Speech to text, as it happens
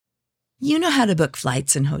You know how to book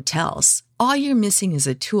flights and hotels. All you're missing is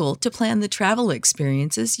a tool to plan the travel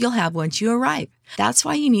experiences you'll have once you arrive. That's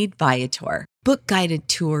why you need Viator. Book guided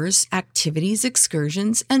tours, activities,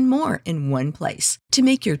 excursions, and more in one place to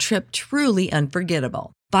make your trip truly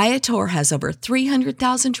unforgettable. Viator has over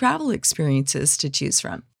 300,000 travel experiences to choose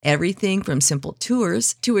from. Everything from simple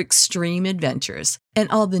tours to extreme adventures and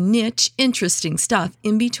all the niche, interesting stuff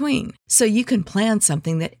in between. So you can plan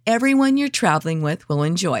something that everyone you're traveling with will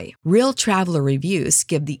enjoy. Real traveler reviews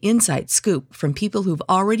give the inside scoop from people who've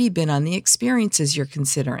already been on the experiences you're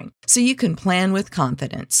considering. So you can plan with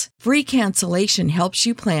confidence. Free cancellation helps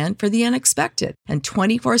you plan for the unexpected. And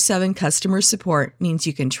 24/7 customer support means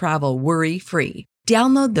you can travel worry-free.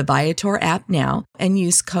 Download the Viator app now and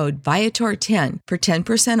use code Viator10 for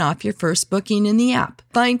 10% off your first booking in the app.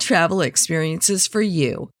 Find travel experiences for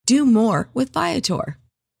you. Do more with Viator.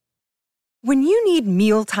 When you need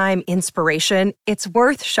mealtime inspiration, it's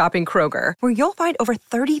worth shopping Kroger, where you'll find over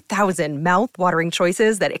 30,000 mouth-watering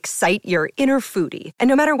choices that excite your inner foodie. And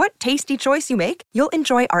no matter what tasty choice you make, you'll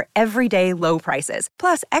enjoy our everyday low prices,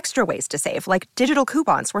 plus extra ways to save, like digital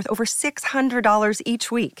coupons worth over $600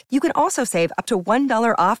 each week. You can also save up to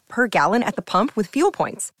 $1 off per gallon at the pump with fuel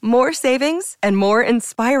points. More savings and more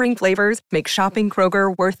inspiring flavors make shopping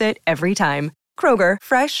Kroger worth it every time. Kroger,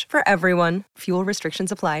 fresh for everyone. Fuel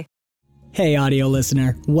restrictions apply. Hey, audio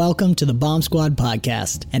listener. Welcome to the Bomb Squad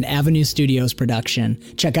podcast, an Avenue Studios production.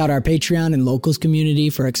 Check out our Patreon and Locals community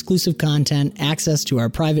for exclusive content, access to our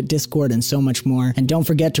private Discord, and so much more. And don't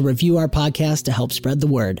forget to review our podcast to help spread the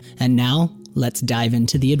word. And now, let's dive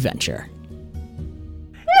into the adventure.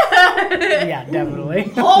 Yeah, definitely.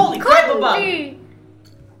 Holy crap, above.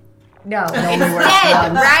 No, It's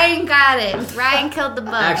dead. Ryan got it. Ryan killed the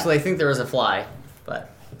bug. Actually, I think there was a fly, but...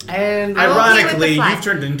 And ironically, you've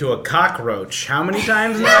turned into a cockroach. How many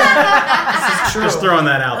times now? This is true. Just throwing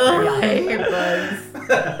that out there.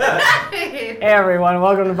 Hey everyone,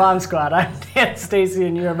 welcome to Bomb Squad. I'm Dan Stacy,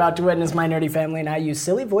 and you're about to witness my nerdy family and I use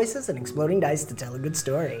silly voices and exploding dice to tell a good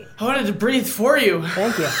story. I wanted to breathe for you.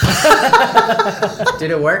 Thank you. Did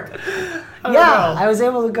it work? Yeah, I was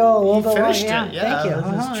able to go a little bit long. Finished it. Yeah, thank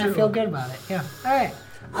you. that's true. I feel good about it. Yeah. All right.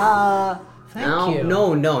 Thank you.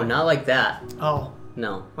 No, not like that. Oh.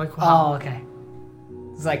 No. Like wow. Oh, okay.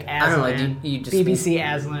 It's like Aslan. I don't know, you just... BBC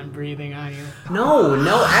Aslan breathing on you. No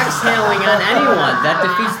exhaling on anyone. That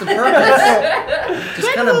defeats the purpose.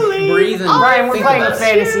 Just kind of breathe and Ryan, we're think playing a about it.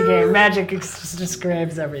 fantasy game. Magic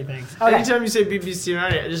describes everything. Okay. Anytime you say BBC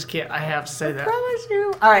on it, I just can't. I have to say that. Promise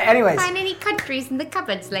you. All right, anyways. Find any countries in the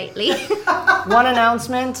cupboards lately? One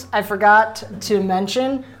announcement I forgot to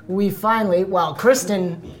mention. We finally,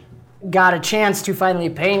 Kristen got a chance to finally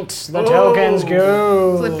paint the tokens.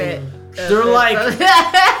 Go. Flip it. They're like... I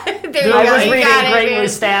was reading Great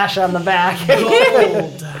Mustache on the back.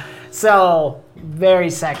 Gold. So, very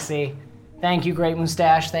sexy. Thank you, Great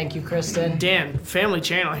Mustache. Thank you, Kristen. Dan, family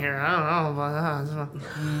channel here. I don't know about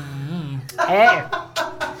that. Hey.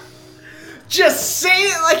 Just say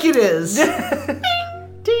it like it is.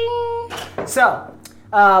 Ding. So,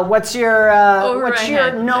 what's your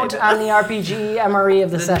note on the RPG MRE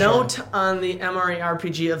of the session? The note on the MRE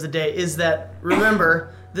RPG of the day is that,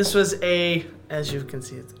 remember, this was as you can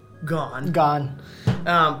see, it's gone.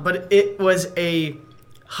 But it was a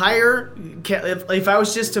higher, if I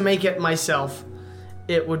was just to make it myself,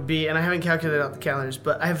 it would be, and I haven't calculated out the calories,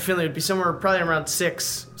 but I have a feeling it would be somewhere probably around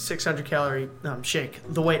 600 calorie shake,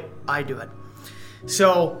 the way I do it.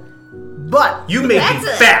 So, but you made me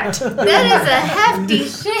fat. That is a hefty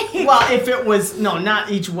shake. Well, if it was, not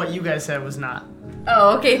each what you guys said was not.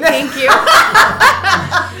 Oh, okay, thank you.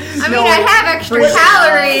 I mean, I have extra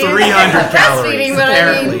calories. 300 calories. Breastfeeding, but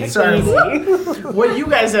apparently. Sorry. What you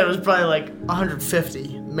guys said was probably like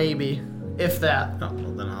 150, maybe, if that. Oh,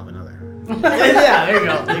 well, then I'll have another. Yeah, there you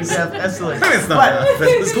go. Absolutely. It's not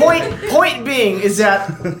But point being is that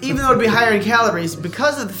even though it'd be higher in calories,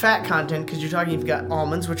 because of the fat content, because you've got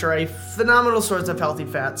almonds, which are a phenomenal source of healthy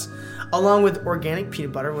fats, along with organic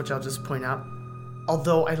peanut butter, which I'll just point out,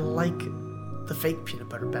 although I like the fake peanut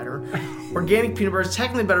butter better. Organic peanut butter is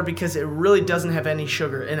technically better because it really doesn't have any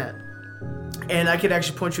sugar in it. And I could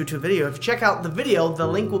actually point you to a video. If you check out the video, the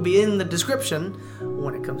link will be in the description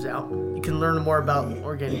when it comes out. You can learn more about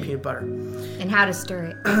organic peanut butter. And how to stir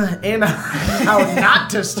it. And how not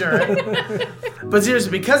to stir it. But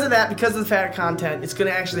seriously, because of that, because of the fat content, it's going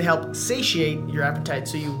to actually help satiate your appetite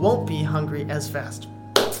so you won't be hungry as fast.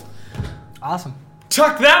 Awesome.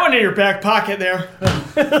 Tuck that one in your back pocket there.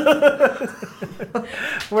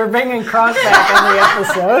 We're bringing Kronk back every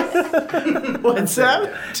episode. What's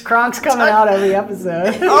that? Kronk's coming out every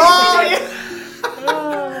episode. Oh, yeah.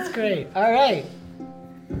 Oh, that's great. All right.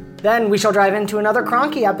 Then we shall drive into another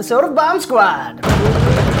Cronky episode of Bomb Squad.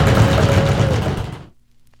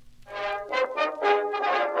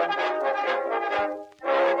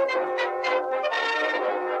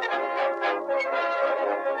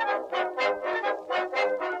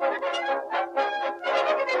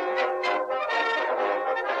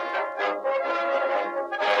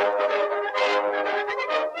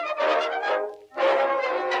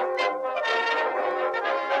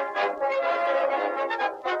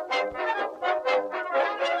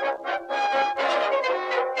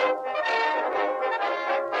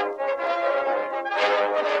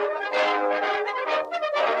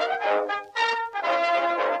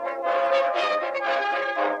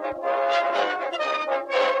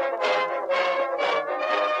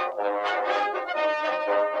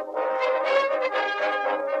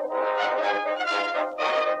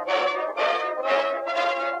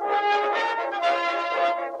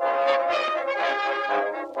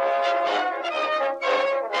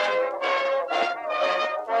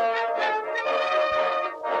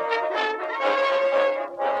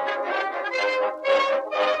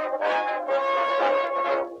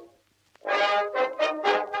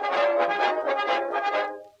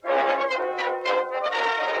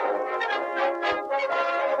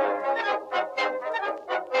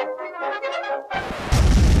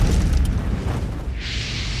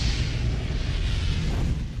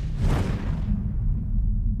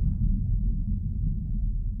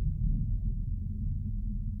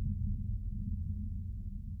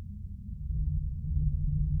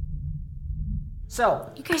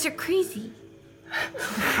 So, You guys are crazy.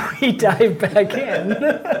 we dive back in.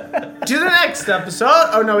 To the next episode.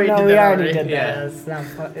 Oh no, we did No, that we already did that. Yeah. It's not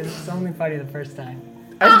it's only funny the first time.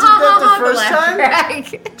 I did that the first time.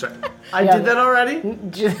 I Yeah. did that already.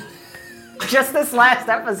 Just this last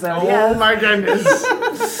episode. Oh yes. my goodness,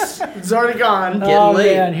 it's already gone. Oh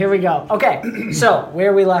late. man, here we go. Okay, so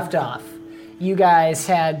where we left off, you guys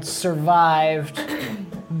had survived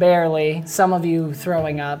barely. Some of you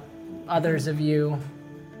throwing up, others of you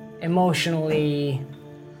emotionally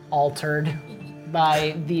altered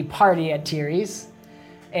by the party at Tiri's.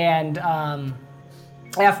 And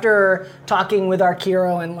after talking with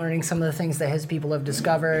Arkiro and learning some of the things that his people have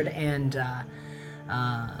discovered, and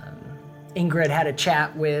Ingrid had a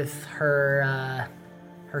chat with her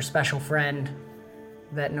special friend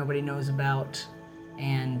that nobody knows about,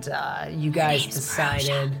 and you guys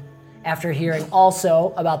decided, after hearing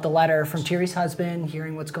also about the letter from Tiri's husband,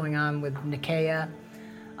 hearing what's going on with Nicaea,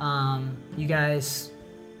 you guys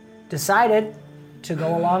decided to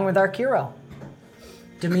go along with Arkiro.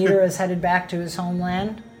 Demeter is headed back to his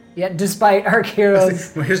homeland, yet despite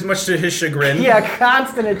Arkiro's Here's much to his chagrin.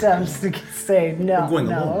 constant attempts to say no. We're going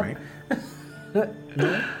no. alone,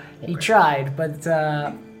 right? He tried, but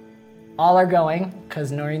all are going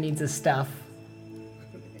because Nori needs his stuff.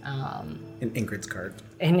 In Ingrid's cart.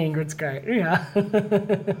 In Ingrid's cart, yeah.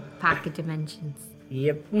 Pocket dimensions.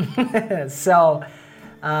 Yep. So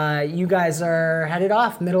you guys are headed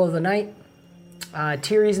off, middle of the night.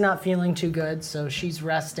 Tiri's not feeling too good, so she's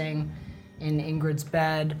resting in Ingrid's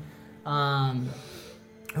bed.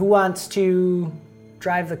 Who wants to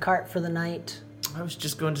drive the cart for the night? I was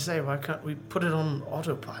just going to say, why can't we put it on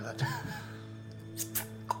autopilot?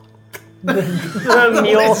 The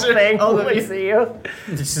mule thing Oh, looks at you.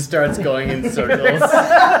 It just starts going in circles. The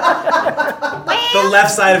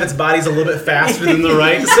left side of its body's a little bit faster than the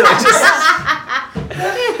right, so it just...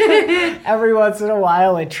 Every once in a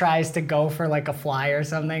while, it tries to go for like a fly or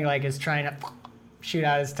something, like it's trying to shoot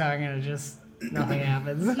out his tongue, and it just, nothing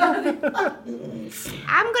happens. I'm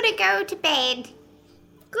gonna go to bed.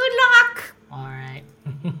 Good luck. All right.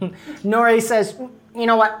 Nori says, you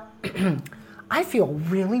know what? I feel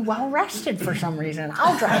really well rested for some reason.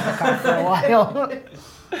 I'll drive the car for a while.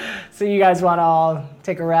 So you guys want to all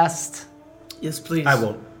take a rest? Yes, please. I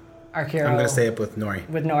won't. Arkiro. I'm going to stay up with Nori.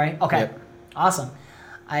 With Nori? Okay. Yep. Awesome.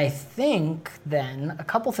 I think then a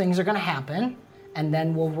couple things are going to happen, and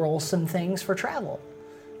then we'll roll some things for travel.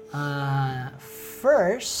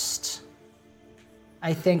 First,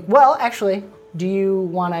 I think, well, actually, do you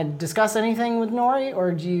want to discuss anything with Nori,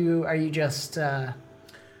 or are you just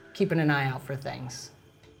keeping an eye out for things?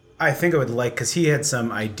 I think I would like, because he had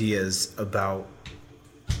some ideas about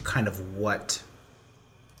kind of what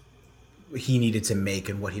he needed to make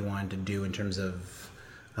and what he wanted to do in terms of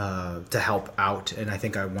to help out, and I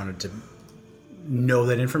think I wanted to know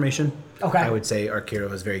that information. Okay. I would say Arkiro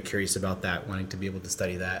was very curious about that, wanting to be able to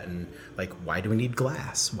study that, and like, why do we need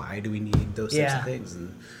glass? Why do we need those types of things?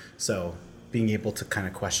 And so being able to kind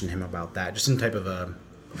of question him about that, just in type of a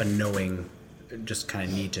knowing, just kind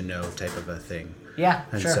of need to know type of a thing. Yeah,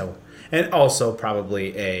 And sure. and also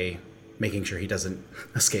probably making sure he doesn't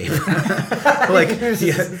escape.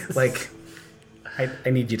 I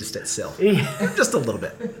need you to stay still. Just a little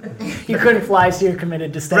bit. You couldn't fly, so you're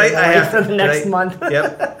committed to staying Right, away for the next month.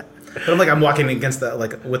 Yep. But I'm walking against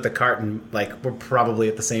with the cart, and we're probably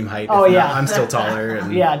at the same height. Oh, If yeah. not, I'm still taller.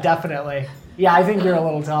 And Yeah, definitely. Yeah, I think you're a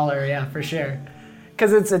little taller, yeah, for sure.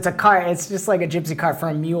 Because it's a cart, it's just like a gypsy cart for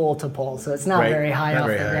a mule to pull, so it's not Right, very high not off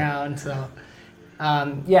very the high. ground. So,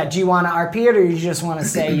 do you want to RP it, or you just want to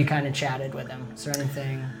say you kind of chatted with him? Is there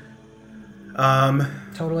anything?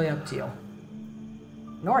 Totally up to you.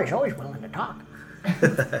 Nori's always willing to talk.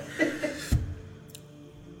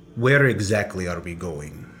 Where exactly are we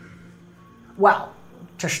going? Well,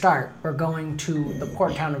 to start, we're going to the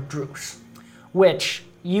port town of Druce, which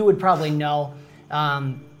you would probably know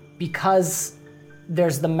because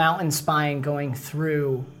there's the mountain spine going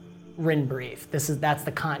through Rinbrief. That's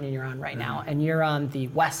the continent you're on right now, and you're on the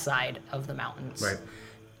west side of the mountains. Right.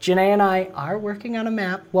 Janae and I are working on a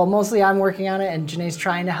map. Well, mostly I'm working on it, and Janae's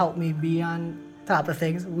trying to help me be on top of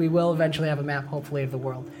things. We will eventually have a map, hopefully, of the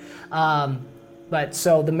world. But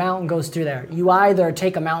so the mountain goes through there. You either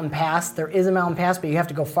take a mountain pass. There is a mountain pass, but you have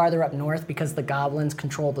to go farther up north because the goblins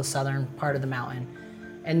control the southern part of the mountain.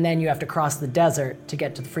 And then you have to cross the desert to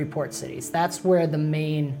get to the free port cities. That's where the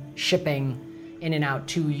main shipping in and out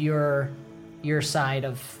to your side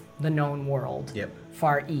of the known world, Yep.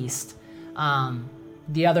 far east.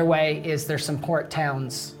 The other way is there's some port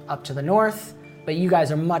towns up to the north, but you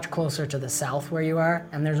guys are much closer to the south where you are,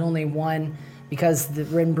 and there's only one, because the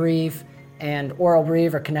Rinbrief and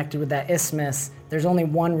Oralbrief are connected with that isthmus, there's only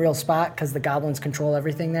one real spot, because the goblins control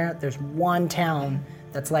everything there. There's one town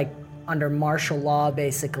that's like under martial law,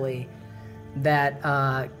 basically,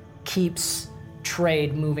 that keeps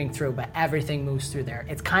trade moving through, but everything moves through there.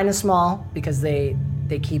 It's kind of small, because they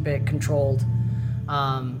keep it controlled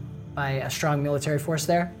by a strong military force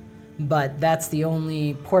there, but that's the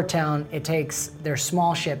only port town. There's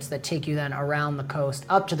small ships that take you then around the coast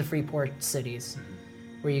up to the free port cities,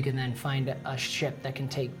 where you can then find a ship that can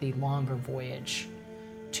take the longer voyage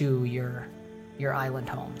to your island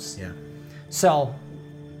homes. Yeah. So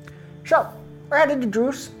we're headed to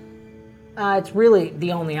Druce. It's really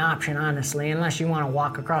the only option, honestly, unless you want to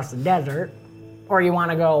walk across the desert, or you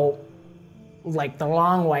want to go like the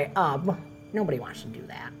long way up. Nobody wants to do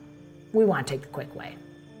that. We want to take the quick way.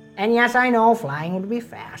 And yes, I know flying would be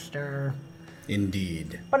faster,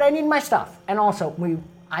 Indeed. but I need my stuff. And also,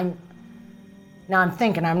 I'm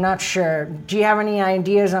thinking, I'm not sure. Do you have any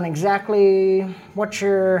ideas on exactly what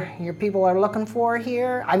your people are looking for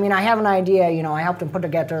here? I mean, I have an idea. I helped them put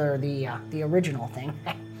together the original thing.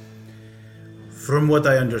 From what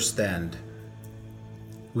I understand,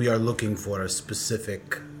 we are looking for a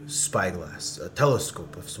specific spyglass, a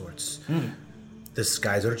telescope of sorts. The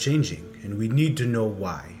skies are changing, and we need to know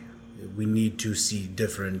why. We need to see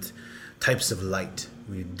different types of light,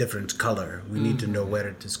 different color. We need to know where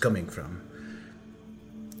it is coming from.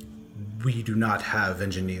 We do not have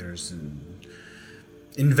engineers and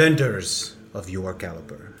inventors of your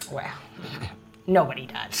caliber. Well, nobody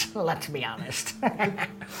does, let's be honest.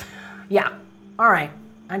 Yeah, all right,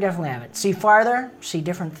 I definitely have it. See farther, see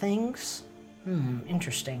different things.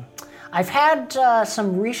 Interesting. I've had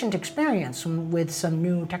some recent experience with some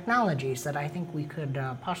new technologies that I think we could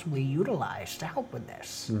possibly utilize to help with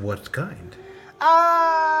this. What kind?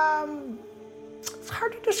 It's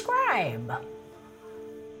hard to describe.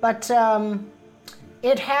 But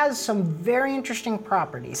it has some very interesting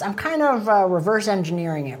properties. I'm kind of reverse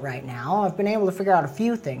engineering it right now. I've been able to figure out a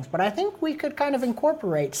few things, but I think we could kind of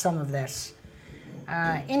incorporate some of this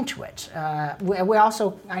into it.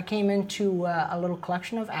 I came into a little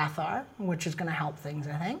collection of Athar, which is going to help things,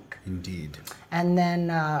 I think. Indeed. And then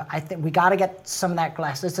I think we got to get some of that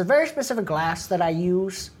glass. It's a very specific glass that I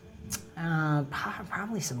use.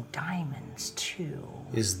 Probably some diamonds too.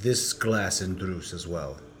 Is this glass in Druce as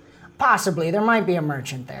well? Possibly. There might be a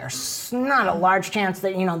merchant there. Not a large chance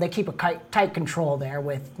that, they keep a tight control there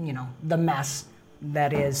with, the mess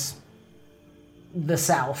that is the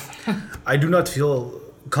South. I do not feel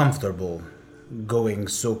comfortable going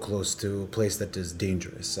so close to a place that is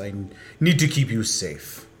dangerous. I need to keep you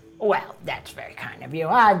safe. Well, that's very kind of you.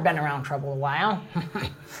 I've been around trouble a while.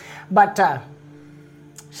 But,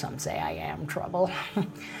 some say I am trouble.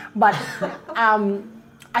 But,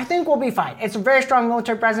 I think we'll be fine. It's a very strong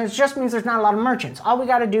military presence. It just means there's not a lot of merchants. All we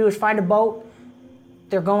got to do is find a boat.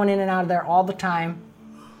 They're going in and out of there all the time.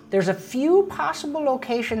 There's a few possible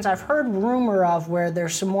locations I've heard rumor of where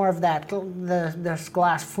there's some more of that, this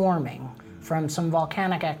glass forming from some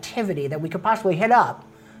volcanic activity that we could possibly hit up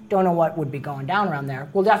Don't know what would be going down around there.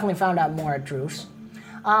 We'll definitely find out more at Druce.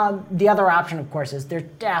 The other option, of course, is there's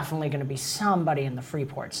definitely going to be somebody in the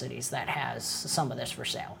Freeport cities that has some of this for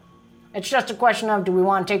sale. It's just a question of, do we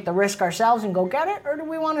want to take the risk ourselves and go get it, or do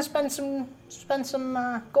we want to spend some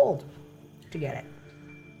gold to get it?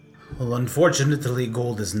 Well, unfortunately,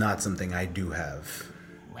 gold is not something I do have.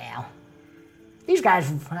 Well, these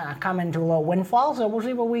guys come into a little windfall, so we'll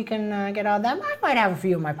see what we can get out of them. I might have a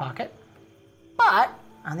few in my pocket. But,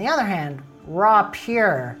 on the other hand, raw,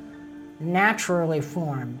 pure, naturally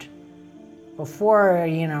formed, before,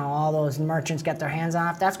 all those merchants get their hands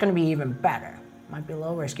on it, that's going to be even better. Might be a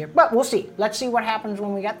little riskier, but we'll see. Let's see what happens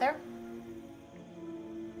when we get there.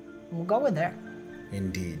 We'll go with there.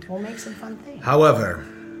 Indeed. We'll make some fun things. However,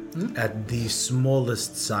 at the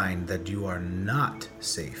smallest sign that you are not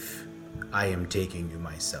safe, I am taking you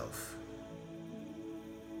myself.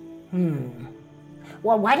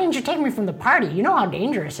 Well, why didn't you take me from the party? You know how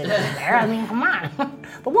dangerous it is there. I mean, come on.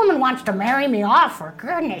 The woman wants to marry me off, for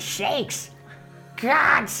goodness sakes.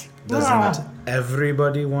 Gods. Doesn't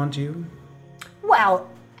everybody want you? Well,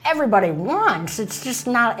 everybody wants. It's just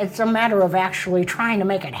not, it's a matter of actually trying to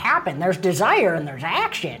make it happen. There's desire and there's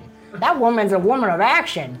action. That woman's a woman of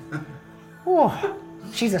action. Whew.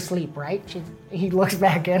 She's asleep, right? He looks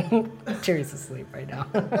back in. Cherry's asleep right now.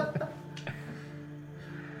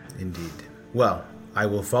 Indeed. Well, I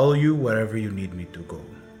will follow you wherever you need me to go.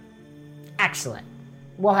 Excellent.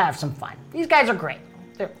 We'll have some fun. These guys are great.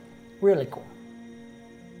 They're really cool.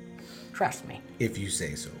 Trust me. If you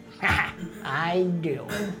say so. I do.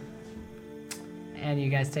 And you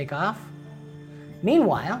guys take off.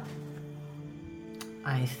 Meanwhile,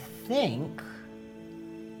 I think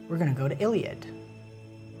we're gonna go to Iliad.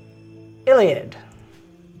 Iliad,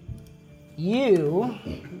 you...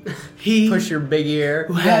 He Push your big ear.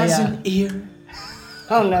 who has an ear,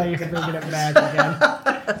 Oh no, you're bringing it back again.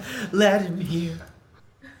 let him hear.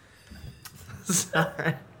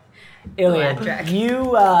 Sorry. Iliad,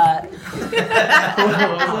 you, Laugh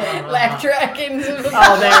track into the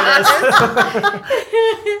oh, there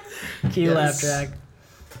it is. Cue laugh track.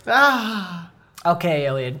 Okay,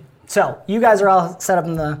 Iliad. So, you guys are all set up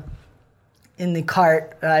in the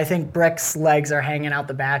cart. I think Brick's legs are hanging out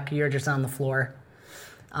the back. You're just on the floor.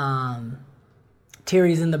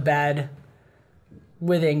 Tiri's in the bed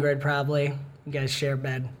with Ingrid, probably. You guys share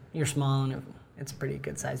bed. You're small, and it's a pretty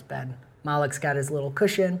good-sized bed. Malik's got his little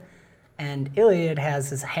cushion, and Iliad has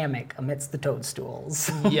his hammock amidst the toadstools.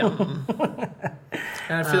 Yum. And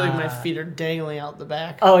I feel like my feet are dangling out the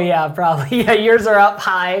back. Oh yeah, probably. Yeah, yours are up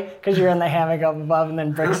high because you're in the hammock up above, and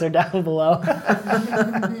then Brick's are down below.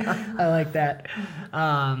 I like that.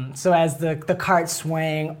 So as the cart's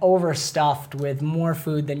swaying, overstuffed with more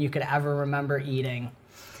food than you could ever remember eating,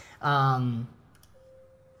 in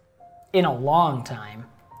a long time,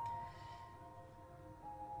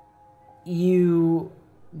 you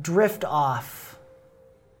drift off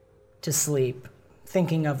to sleep,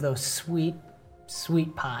 thinking of those sweet,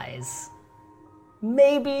 sweet pies.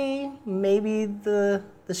 Maybe the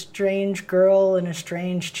strange girl in a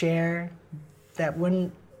strange chair that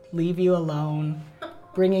wouldn't leave you alone,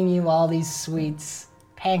 bringing you all these sweets,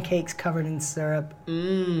 pancakes covered in syrup.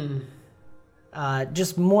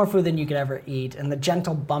 Just more food than you could ever eat, and the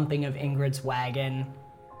gentle bumping of Ingrid's wagon,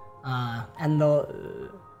 and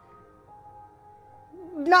the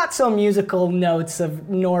not so musical notes of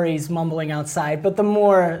Nori's mumbling outside, but the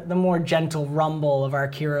more gentle rumble of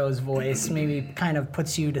Arkiro's voice maybe kind of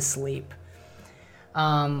puts you to sleep.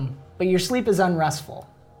 But your sleep is unrestful.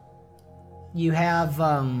 You have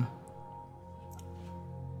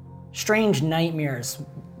strange nightmares,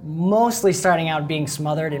 mostly starting out being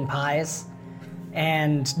smothered in pies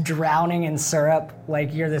and drowning in syrup,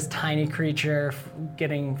 like you're this tiny creature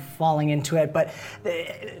falling into it. But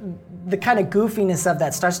the kind of goofiness of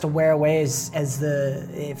that starts to wear away as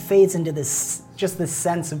it fades into this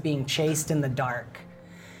sense of being chased in the dark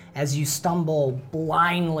as you stumble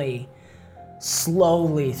blindly,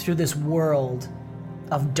 slowly through this world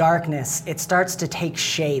of darkness. It starts to take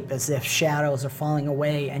shape as if shadows are falling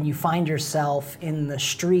away, and you find yourself in the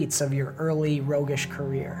streets of your early roguish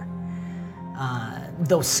career.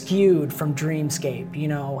 Though skewed from Dreamscape, you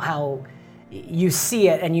know, how you see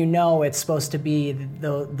it and you know it's supposed to be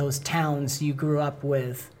those towns you grew up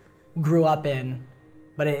in,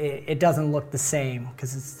 but it doesn't look the same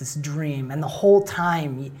because it's this dream. And the whole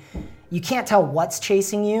time, you can't tell what's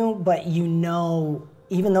chasing you, but you know,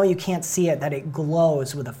 even though you can't see it, that it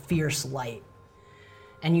glows with a fierce light.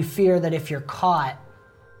 And you fear that if you're caught,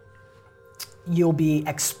 you'll be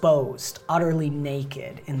exposed, utterly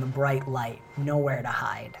naked in the bright light, nowhere to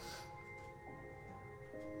hide.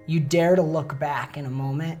 You dare to look back in a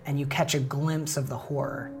moment and you catch a glimpse of the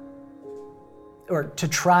horror. Or to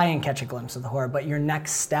try and catch a glimpse of the horror, but your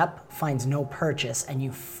next step finds no purchase and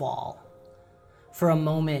you fall. For a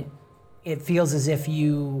moment, it feels as if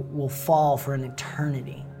you will fall for an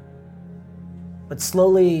eternity. But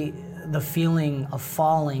slowly, the feeling of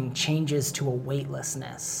falling changes to a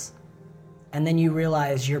weightlessness. And then you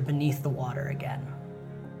realize you're beneath the water again.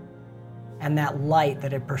 And that light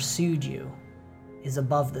that had pursued you is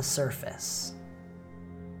above the surface.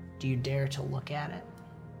 Do you dare to look at it?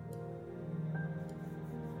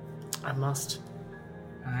 I must.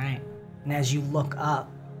 All right. And as you look up,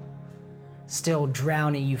 still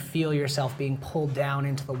drowning, you feel yourself being pulled down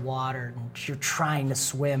into the water. And you're trying to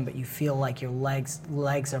swim, but you feel like your legs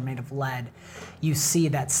are made of lead. You see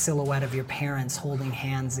that silhouette of your parents holding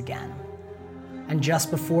hands again. And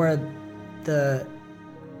just before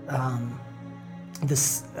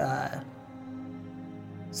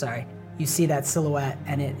you see that silhouette,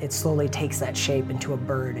 and it slowly takes that shape into a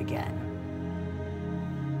bird again.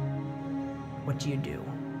 What do you do?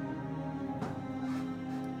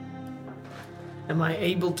 Am I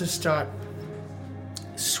able to start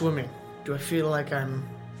swimming? Do I feel like I'm...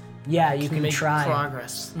 Yeah, you can make try.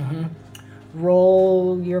 progress? Mm-hmm.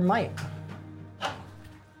 Roll your might.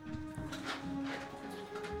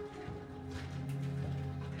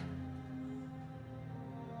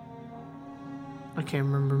 I can't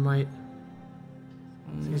remember might.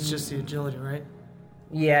 It's just the agility, right?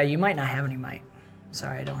 Yeah, you might not have any might.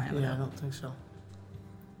 Sorry, I don't have it. Yeah, I don't think so.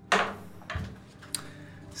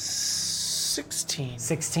 16.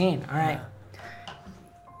 16, all right.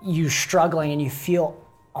 You're struggling and you feel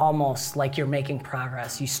almost like you're making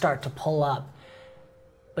progress. You start to pull up,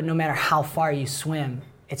 but no matter how far you swim,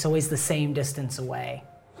 it's always the same distance away.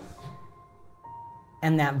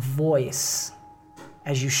 And that voice,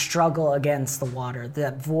 as you struggle against the water,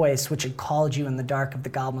 that voice which had called you in the dark of the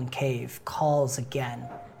Goblin Cave calls again,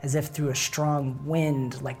 as if through a strong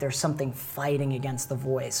wind, like there's something fighting against the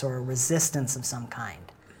voice or a resistance of some kind.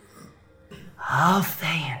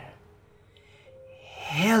 Alfheim,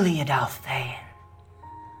 Heliod Alfheim,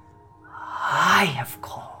 I have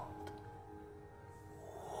called.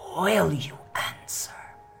 Will you answer?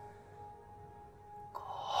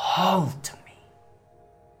 Call to me.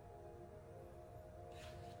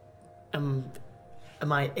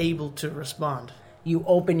 Am I able to respond? You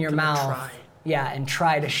open your mouth. Try. Yeah, and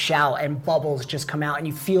try to shout, and bubbles just come out, and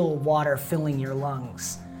you feel water filling your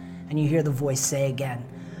lungs. And you hear the voice say again,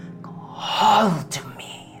 call to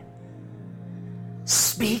me.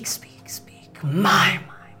 Speak, speak, speak. My,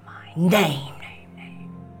 name.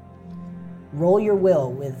 Roll your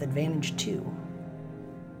will with advantage 2.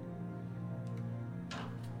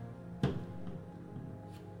 It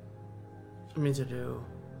means to do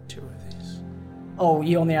 2 of these. Oh,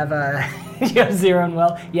 you only have you have 0 in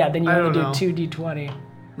will? Yeah, then you I only do don't 2 d20.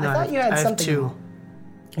 No, I thought you had I have something. 2.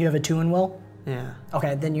 You have a 2 in will? Yeah.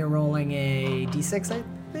 Okay, then you're rolling a d6, I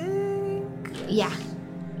think? Yeah.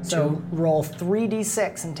 So roll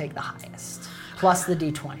 3d6 and take the highest, plus the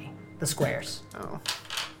d20, the squares. Oh.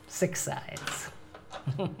 6 sides.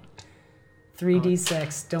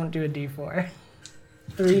 3d6, don't do a d4.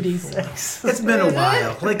 3d6. It's been a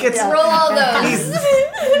while. Like it's Roll all those.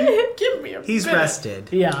 Give me a he's minute. rested.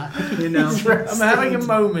 Yeah. You know. I'm having a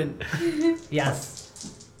moment.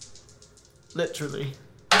 Yes. Literally.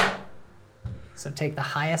 So take the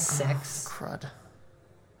highest 6. Crud.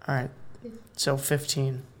 All right. So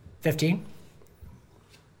 15. 15.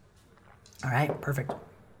 All right, perfect.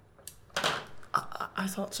 I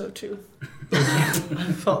thought so too. I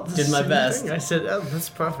thought the Did my same best. thing. I said, oh, that's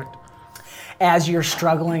perfect. As you're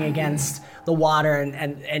struggling against the water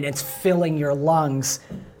and it's filling your lungs,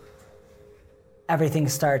 everything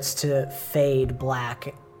starts to fade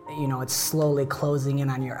black. You know, it's slowly closing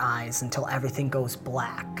in on your eyes until everything goes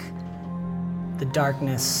black. The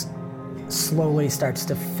darkness slowly starts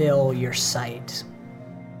to fill your sight.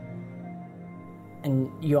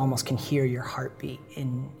 And you almost can hear your heartbeat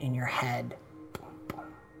in your head. Boom, boom,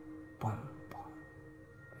 boom,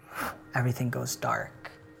 boom. Everything goes dark.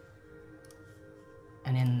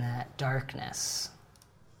 And in that darkness,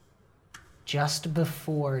 just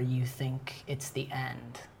before you think it's the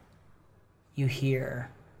end, you hear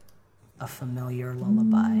a familiar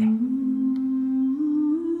lullaby.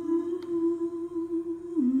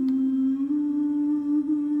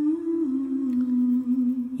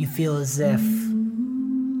 You feel as if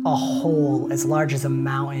a hole as large as a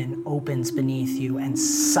mountain opens beneath you and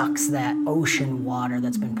sucks that ocean water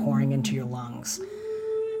that's been pouring into your lungs.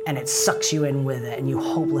 And it sucks you in with it, and you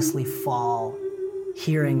hopelessly fall,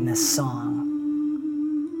 hearing this song.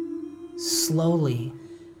 Slowly,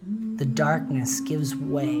 the darkness gives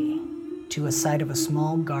way to a sight of a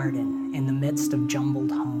small garden in the midst of jumbled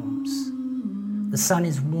homes. The sun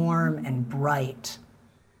is warm and bright,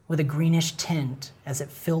 with a greenish tint as it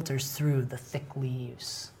filters through the thick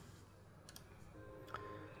leaves.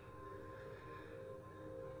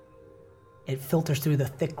 It filters through the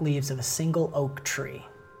thick leaves of a single oak tree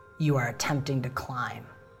you are attempting to climb.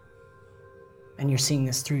 And you're seeing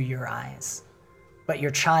this through your eyes. But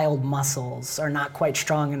your child muscles are not quite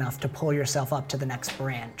strong enough to pull yourself up to the next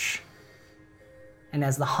branch. And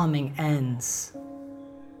as the humming ends,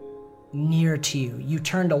 near to you, you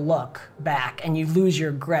turn to look back and you lose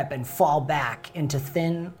your grip and fall back into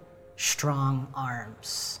thin, strong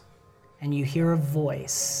arms. And you hear a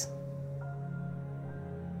voice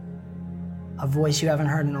you haven't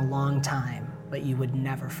heard in a long time, but you would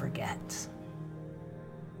never forget.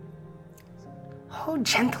 Oh,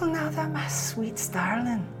 gentle now there, my sweet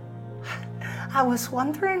starling. I was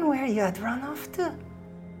wondering where you had run off to.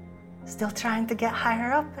 Still trying to get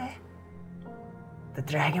higher up, eh? The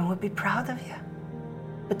dragon would be proud of you.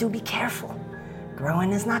 But do be careful.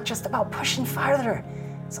 Growing is not just about pushing farther.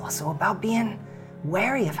 It's also about being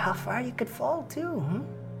wary of how far you could fall, too.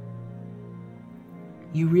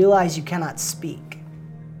 You realize you cannot speak.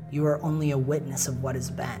 You are only a witness of what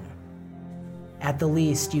has been. At the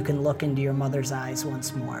least, you can look into your mother's eyes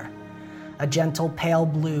once more. A gentle, pale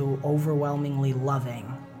blue, overwhelmingly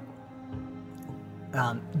loving.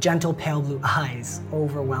 Gentle, pale blue eyes,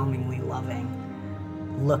 overwhelmingly loving,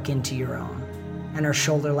 look into your own. And her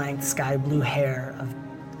shoulder-length sky blue hair of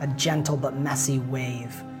a gentle but messy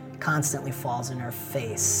wave constantly falls in her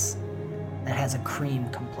face that has a cream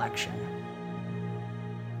complexion.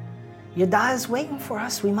 Yada is waiting for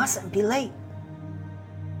us. We mustn't be late.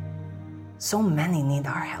 So many need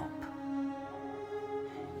our help.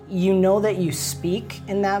 You know that you speak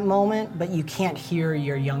in that moment, but you can't hear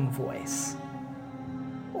your young voice.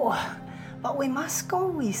 Oh, but we must go,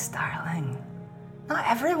 wee starling. Not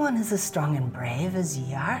everyone is as strong and brave as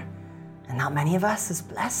ye are, and not many of us as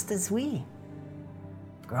blessed as we.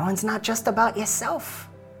 Growing's not just about yourself.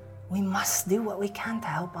 We must do what we can to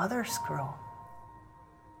help others grow.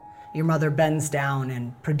 Your mother bends down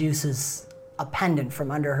and produces a pendant from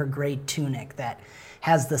under her gray tunic that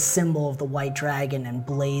has the symbol of the white dragon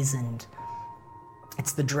emblazoned.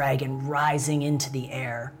 It's the dragon rising into the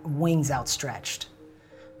air, wings outstretched.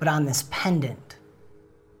 But on this pendant,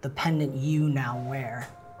 the pendant you now wear,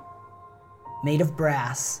 made of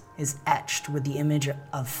brass, is etched with the image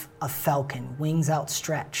of a falcon, wings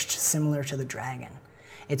outstretched, similar to the dragon.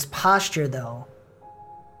 Its posture, though,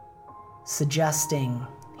 suggesting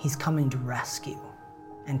he's coming to rescue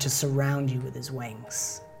and to surround you with his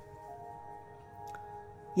wings.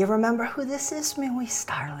 You remember who this is, me wee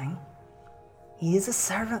starling? He is a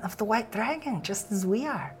servant of the white dragon, just as we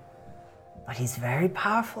are. But he's very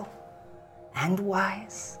powerful and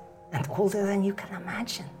wise and older than you can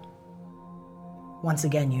imagine. Once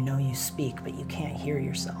again, you know you speak, but you can't hear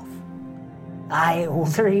yourself. Aye,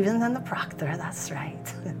 older even than the proctor, that's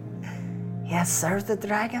right. He has served the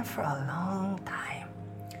dragon for a long time.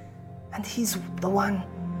 And he's the one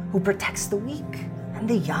who protects the weak and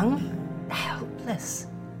the young, the helpless.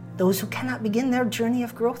 Those who cannot begin their journey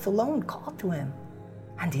of growth alone call to him,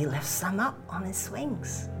 and he lifts them up on his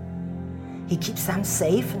wings. He keeps them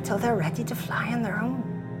safe until they're ready to fly on their own.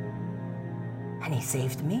 And he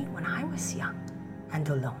saved me when I was young and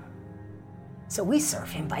alone. So we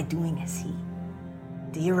serve him by doing as he.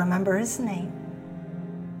 Do you remember his name?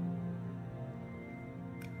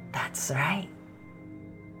 That's right.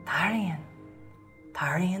 Tarian.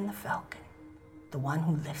 Tarian the Falcon, the one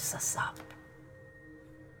who lifts us up.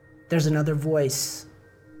 There's another voice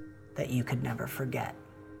that you could never forget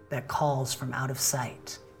that calls from out of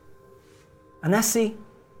sight. Anesi,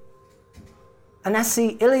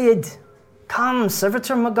 Iliad, come,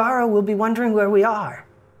 Servitor Megara will be wondering where we are.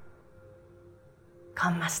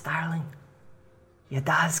 Come, my starling.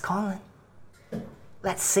 Yada is calling.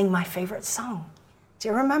 Let's sing my favorite song. Do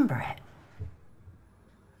you remember it?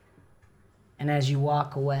 And as you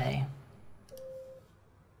walk away,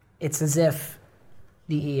 it's as if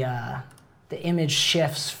the image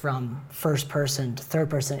shifts from first person to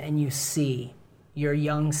third person, and you see your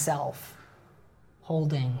young self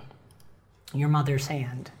holding your mother's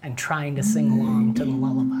hand and trying to sing along to the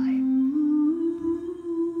lullaby.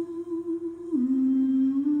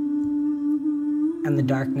 And the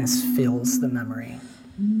darkness fills the memory.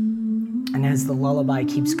 And as the lullaby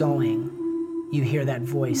keeps going, you hear that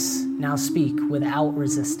voice now speak without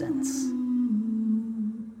resistance.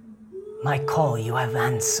 My call you have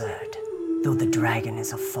answered, though the dragon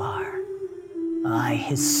is afar. I,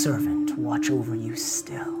 his servant, watch over you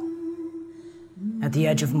still. At the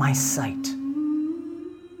edge of my sight,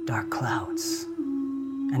 dark clouds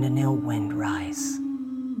and an ill wind rise.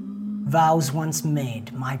 Vows once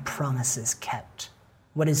made, my promises kept.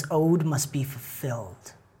 What is owed must be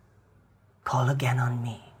fulfilled. Call again on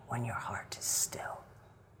me when your heart is still.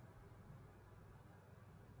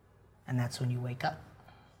 And that's when you wake up.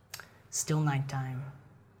 Still nighttime,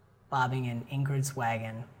 bobbing in Ingrid's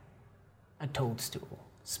wagon. A toadstool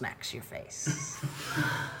smacks your face.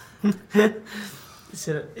 Is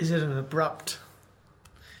it an abrupt?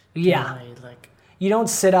 Yeah. Like you don't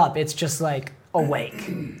sit up. It's just like awake.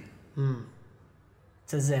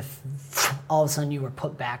 It's as if all of a sudden you were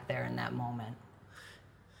put back there in that moment.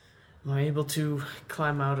 Am I able to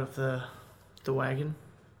climb out of the wagon?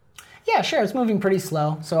 Yeah, sure. It's moving pretty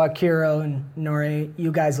slow. So Akiro and Nori,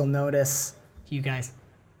 you guys will notice.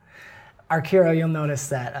 Akiro, you'll notice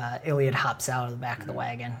that Iliad hops out of the back of the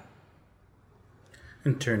wagon.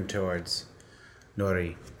 And turn towards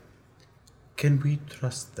Nori. Can we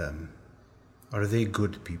trust them? Are they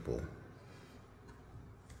good people?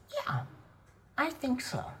 Yeah, I think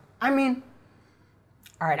so. I mean,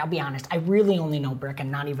 all right, I'll be honest. I really only know Brick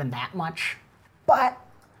and not even that much. But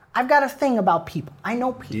I've got a thing about people. I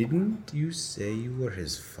know people. Didn't you say you were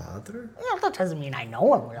his father? Well, that doesn't mean I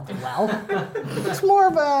know him really well. It's more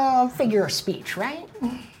of a figure of speech, right?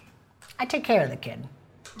 I take care of the kid.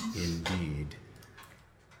 Indeed.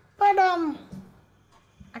 But,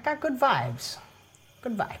 I got good vibes.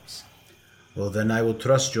 Good vibes. Well, then I will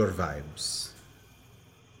trust your vibes.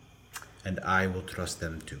 And I will trust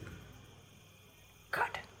them too.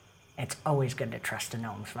 Good. It's always good to trust a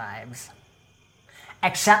gnome's vibes.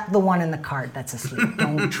 Except the one in the cart that's asleep.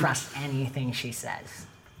 Don't trust anything she says.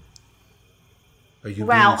 Are you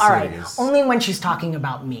Well, being all right. serious? Only when she's talking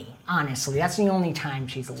about me. Honestly, that's the only time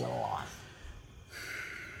she's a little off.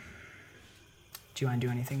 Do you want to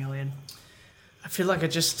do anything, Iliad? I feel like I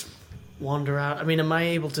just wander out. I mean, am I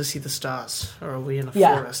able to see the stars? Or are we in a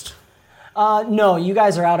Yeah. forest? No, you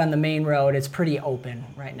guys are out on the main road. It's pretty open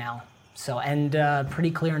right now. So, and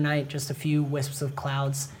pretty clear night, just a few wisps of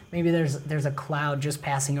clouds. Maybe there's a cloud just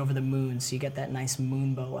passing over the moon, so you get that nice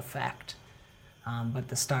moonbow effect. But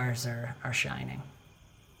the stars are shining.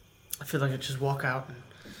 I feel like I just walk out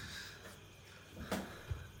and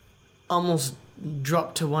almost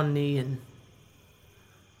drop to one knee and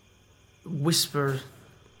whisper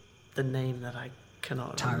the name that I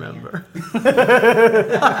cannot Tarian. remember.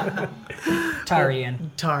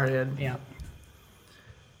 Tarian. Tarian. Yeah.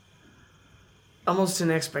 Almost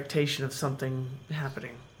an expectation of something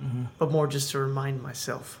happening, but more just to remind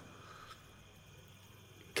myself.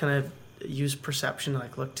 Can I use perception,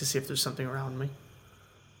 like look to see if there's something around me?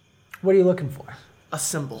 What are you looking for? A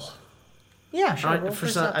symbol. Yeah, sure. roll I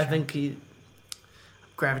perception. think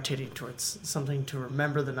gravitating towards something to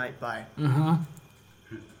remember the night by.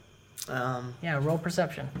 Yeah, roll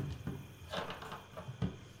perception.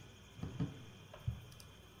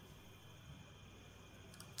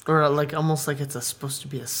 Or like almost like it's supposed to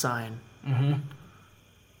be a sign.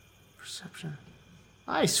 Perception.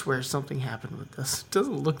 I swear something happened with this. It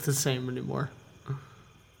doesn't look the same anymore.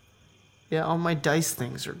 Yeah, all my dice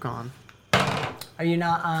things are gone. Are you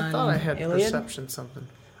not on I thought I had Iliad? perception something.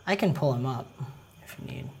 I can pull him up if you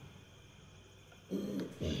need.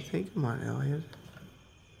 I think I'm on Iliad.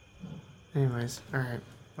 Anyways, alright.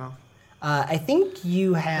 Well. I think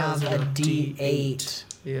you have That a was D8.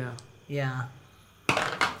 Yeah. Yeah.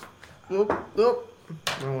 Oop. Oh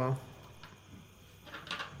well.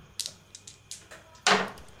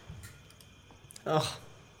 Oh,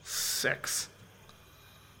 6.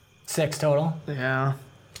 6 total. Yeah.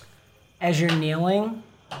 As you're kneeling,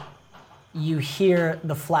 you hear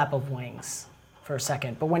the flap of wings for a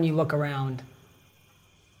second, but when you look around,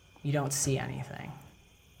 you don't see anything.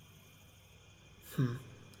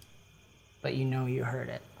 But you know you heard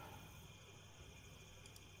it.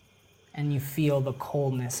 And you feel the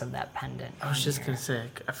coldness of that pendant. I was on just your- gonna say,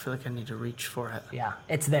 I feel like I need to reach for it. Yeah,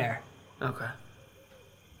 it's there. Okay.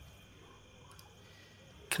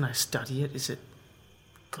 Can I study it? Is it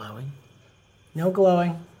glowing? No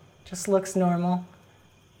glowing, just looks normal.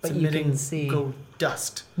 But It's you emitting can see gold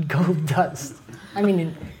dust. gold dust. I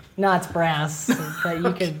mean, no, it's brass, but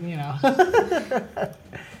you could, you know.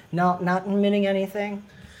 No, not emitting anything.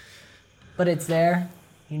 But it's there.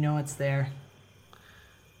 You know it's there.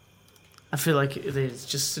 I feel like it's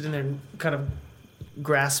just sitting there and kind of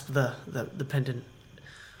grasp the pendant.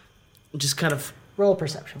 Just kind of Roll a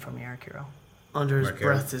perception from your Akiro. under his Okay.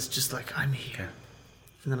 breath is just like, I'm here. Okay.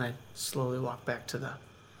 And then I slowly walk back to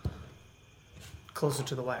closer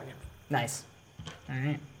to the wagon. Nice. All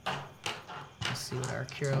right. Let's see what our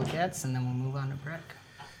Akiro gets, and then we'll move on to Brick.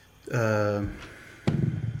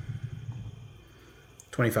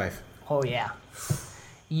 25. Oh, yeah.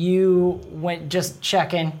 You went just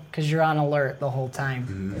checking because you're on alert the whole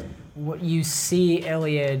time. What you see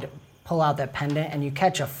Iliad pull out that pendant, and you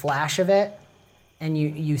catch a flash of it, and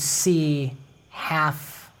you see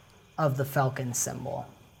half of the falcon symbol.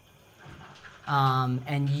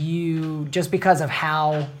 And you, just because of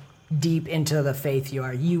how deep into the faith you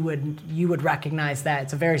are, you would recognize that.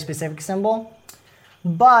 It's a very specific symbol.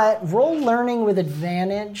 But roll learning with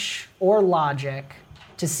advantage or logic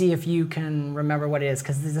to see if you can remember what it is,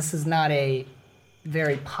 because this is not a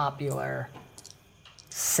very popular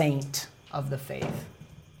saint of the faith.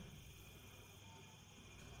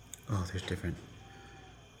 Oh, there's different.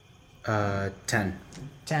 10.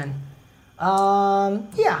 10.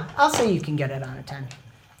 Yeah, I'll say you can get it on a 10.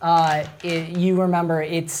 You remember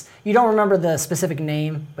you don't remember the specific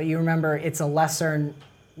name, but you remember it's a lesser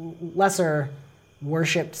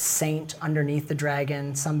worshipped saint underneath the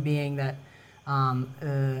dragon, some being that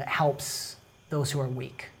helps those who are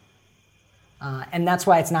weak. And that's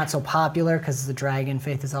why it's not so popular, because the dragon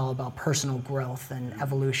faith is all about personal growth and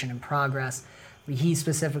evolution and progress. He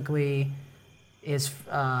specifically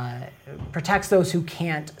protects those who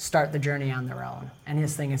can't start the journey on their own. And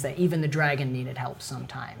his thing is that even the dragon needed help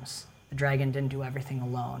sometimes. The dragon didn't do everything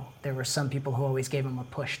alone. There were some people who always gave him a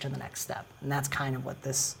push to the next step. And that's kind of what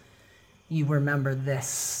you remember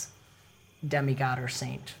this demigod or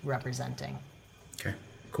saint representing. Okay,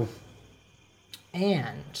 cool.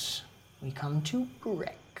 And we come to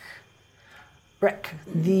Brick. Brick,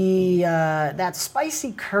 that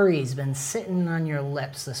spicy curry's been sitting on your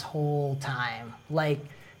lips this whole time. Like,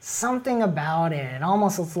 something about it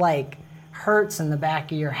almost looks like hurts in the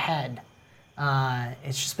back of your head.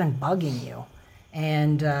 It's just been bugging you.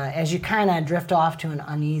 And as you kind of drift off to an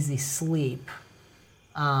uneasy sleep,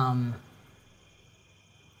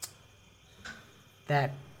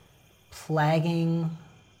 that plaguing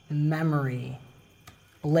memory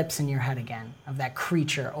blips in your head again of that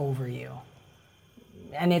creature over you.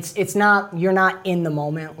 And it's not, you're not in the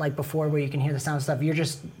moment like before where you can hear the sound of stuff. You're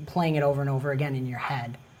just playing it over and over again in your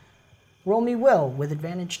head. Roll me will with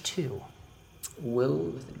advantage 2. Will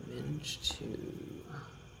with advantage 2.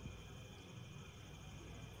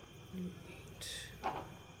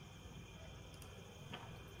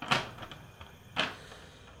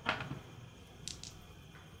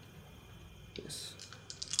 Yes.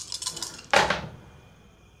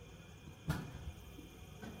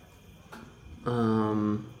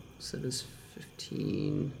 So it is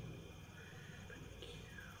 15.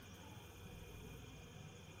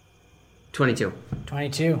 22.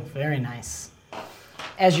 22, very nice.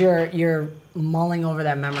 As you're mulling over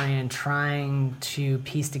that memory and trying to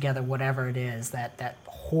piece together whatever it is, that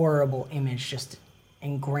horrible image just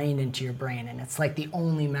ingrained into your brain, and it's like the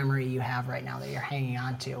only memory you have right now that you're hanging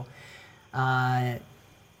on to.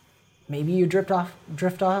 Maybe you drift off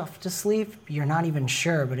to sleep. You're not even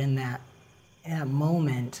sure, but in that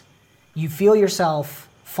moment, you feel yourself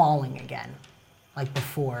falling again, like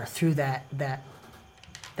before, through that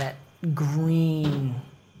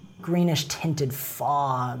greenish tinted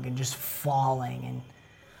fog, and just falling, and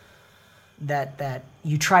that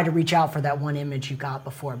you try to reach out for that one image you got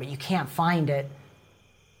before, but you can't find it,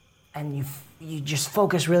 and you just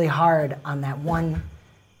focus really hard on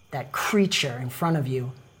that creature in front of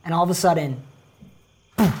you, and all of a sudden,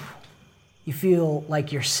 poof, you feel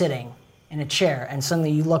like you're sitting in a chair, and suddenly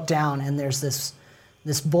you look down and there's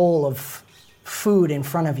this bowl of food in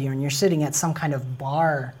front of you, and you're sitting at some kind of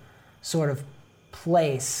bar sort of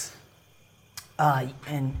place,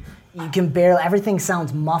 and you can barely, everything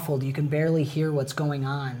sounds muffled, you can barely hear what's going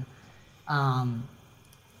on. I'm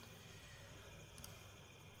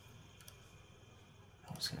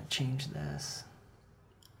just gonna change this.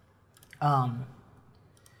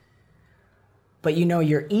 But you know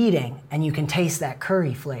you're eating, and you can taste that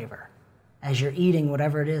curry flavor as you're eating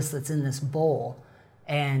whatever it is that's in this bowl,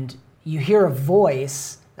 and you hear a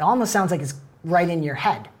voice that almost sounds like it's right in your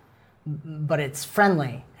head, but it's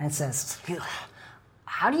friendly, and it says,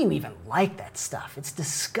 "How do you even like that stuff? It's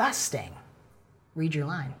disgusting." Read your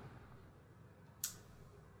line.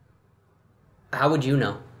 How would you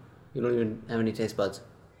know? You don't even have any taste buds.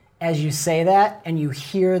 As you say that, and you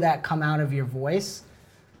hear that come out of your voice,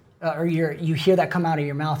 or you hear that come out of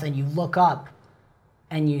your mouth, and you look up,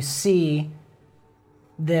 and you see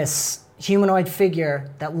this humanoid figure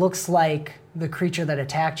that looks like the creature that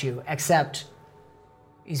attacked you, except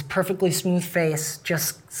he's perfectly smooth face,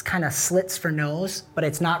 just kind of slits for nose, but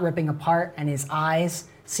it's not ripping apart, and his eyes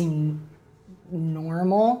seem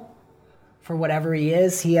normal for whatever he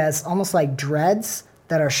is. He has almost like dreads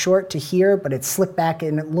that are short to here, but it's slicked back,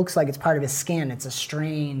 and it looks like it's part of his skin. It's a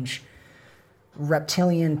strange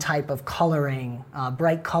reptilian type of coloring,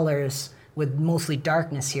 bright colors with mostly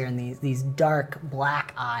darkness here, and these dark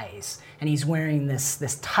black eyes. And he's wearing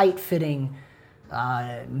this tight-fitting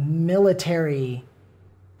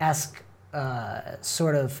military-esque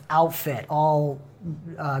sort of outfit, all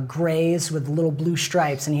grays with little blue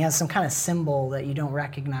stripes, and he has some kind of symbol that you don't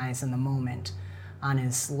recognize in the moment on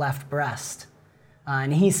his left breast.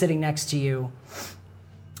 And he's sitting next to you,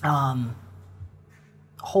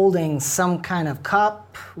 holding some kind of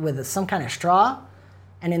cup with some kind of straw,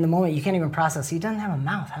 and in the moment you can't even process, he doesn't have a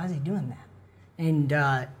mouth, how is he doing that? And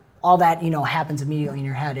all that, happens immediately in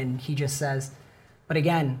your head, and he just says, but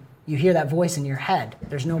again, you hear that voice in your head.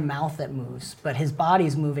 There's no mouth that moves, but his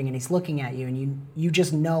body's moving and he's looking at you, and you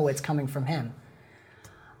just know it's coming from him.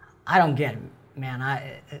 I don't get it, man.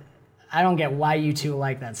 I don't get why you two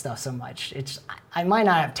like that stuff so much. I might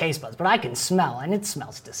not have taste buds, but I can smell, and it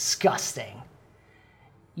smells disgusting.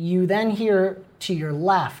 You then hear to your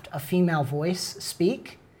left a female voice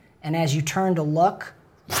speak, and as you turn to look,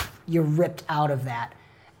 you're ripped out of that,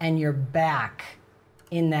 and you're back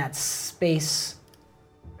in that space,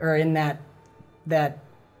 or in that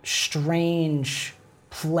strange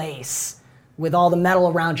place with all the metal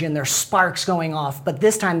around you, and there's sparks going off, but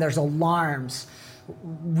this time there's alarms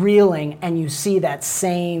reeling, and you see that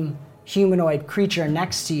same humanoid creature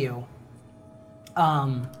next to you.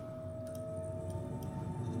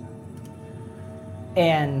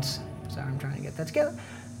 And, sorry, I'm trying to get that together.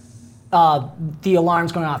 The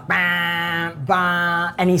alarm's going off, bah,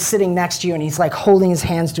 bah, and he's sitting next to you, and he's like holding his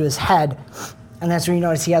hands to his head, and that's when you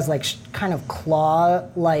notice he has like kind of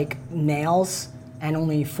claw-like nails and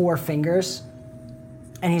only 4 fingers,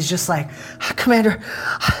 and he's just like, Commander,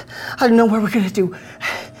 I don't know what we're gonna do.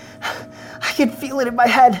 I can feel it in my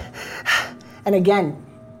head. And again,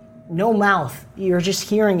 no mouth, you're just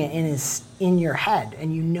hearing it in your head,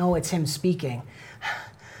 and you know it's him speaking.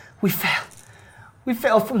 We failed. We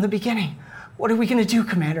failed from the beginning. What are we gonna do,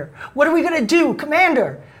 Commander? What are we gonna do,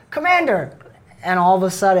 Commander? Commander! And all of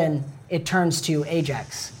a sudden, it turns to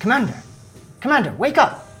Ajax. Commander, wake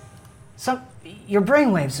up! Your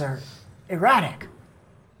brainwaves are erratic.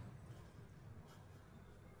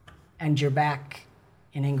 And you're back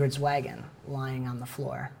in Ingrid's wagon, lying on the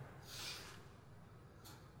floor.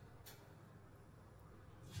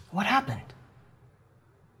 What happened?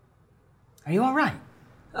 Are you all right?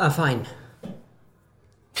 Fine.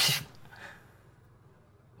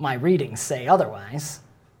 My readings say otherwise.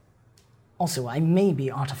 Also, I may be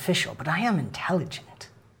artificial, but I am intelligent.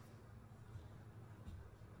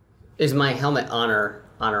 Is my helmet on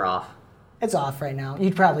or off? It's off right now.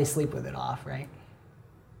 You'd probably sleep with it off, right?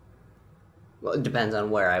 Well, it depends on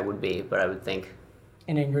where I would be, but I would think.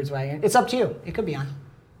 In Ingrid's wagon. It's up to you. It could be on.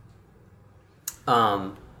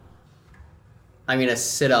 I'm gonna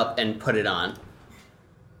sit up and put it on.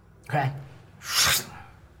 Okay.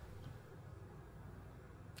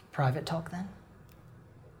 Private talk then?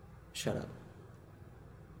 Shut up.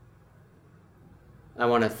 I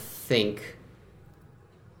want to think.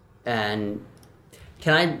 And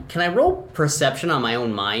can I roll perception on my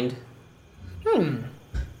own mind?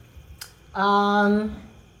 What are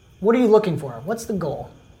you looking for? What's the goal?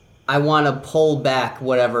 I want to pull back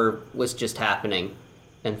whatever was just happening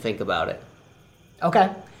and think about it.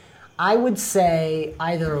 Okay. I would say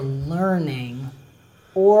either learning,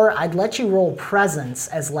 or I'd let you roll presence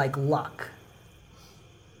as like luck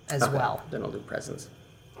as well. Then I'll do presence.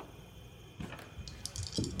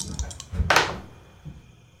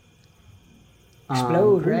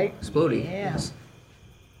 Explode, right? Explodey. Yes.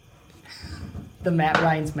 The Matt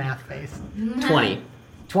Ryan's math face. 20.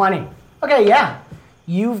 20. Okay, yeah.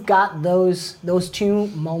 You've got those 2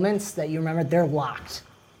 moments that you remember. They're locked.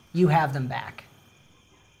 You have them back.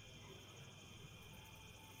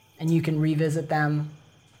 And you can revisit them.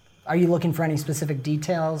 Are you looking for any specific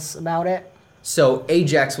details about it? So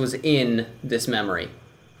Ajax was in this memory.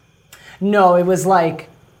 No, it was like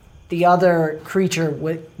the other creature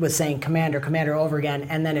was saying Commander, Commander over again,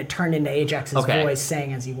 and then it turned into Ajax's voice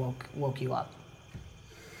saying as he woke you up.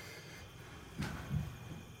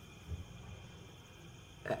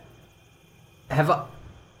 Have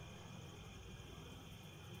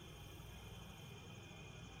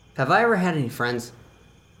I ever had any friends?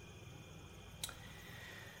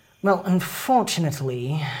 Well,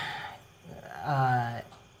 unfortunately, I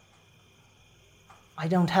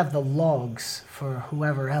don't have the logs for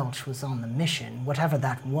whoever else was on the mission, whatever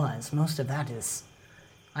that was. Most of that is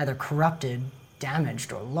either corrupted,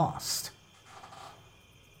 damaged, or lost.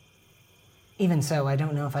 Even so, I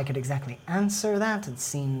don't know if I could exactly answer that. It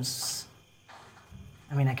seems...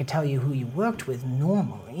 I could tell you who you worked with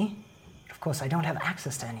normally. Of course, I don't have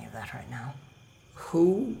access to any of that right now.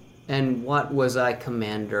 Who and what was I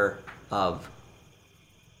commander of?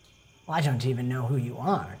 Well, I don't even know who you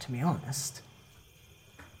are, to be honest.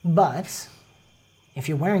 But if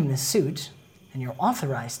you're wearing this suit, and you're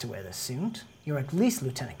authorized to wear this suit, you're at least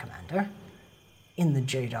Lieutenant Commander in the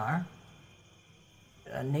Jadar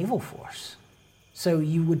Naval Force. So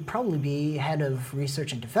you would probably be head of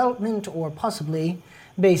research and development, or possibly,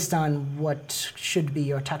 based on what should be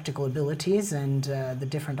your tactical abilities and the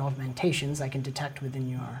different augmentations I can detect within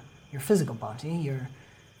your physical body,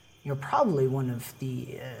 you're probably one of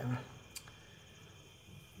the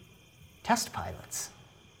test pilots.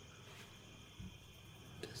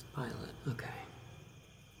 Test pilot, okay.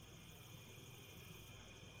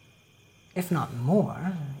 If not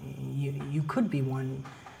more, you could be one.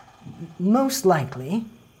 Most likely,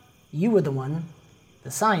 you were the one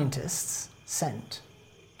the scientists sent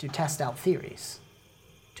to test out theories,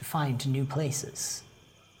 to find new places.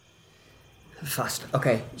 Fast.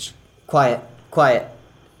 Okay, quiet.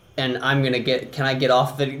 And I'm gonna can I get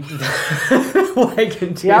off the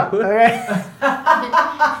wagon too? Yep, okay.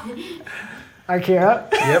 Akira?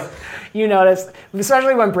 Yep. You notice,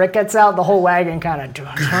 especially when Brick gets out, the whole wagon kind of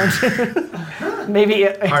turns. Maybe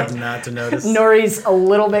Hard not to notice. Nori's a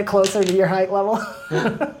little bit closer to your height level.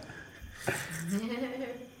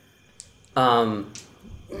 I'm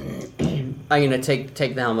gonna take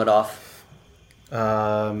the helmet off.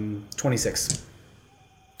 26.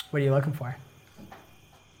 What are you looking for?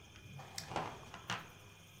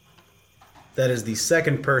 That is the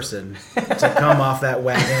second person to come off that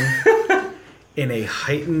wagon in a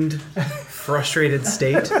heightened, frustrated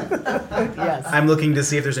state. Yes. I'm looking to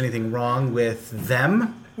see if there's anything wrong with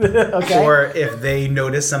them, Okay. or if they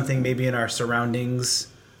notice something maybe in our surroundings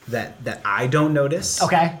that I don't notice.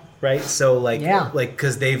 Okay. Right. So Yeah.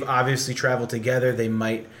 because they've obviously traveled together, they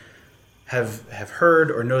might have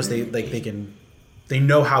heard or knows they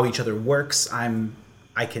know how each other works. I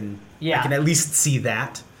can at least see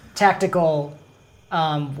that. Tactical,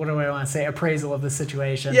 what do I want to say? Appraisal of the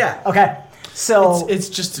situation. Yeah. Okay. So It's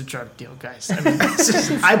just a drug deal, guys. I mean,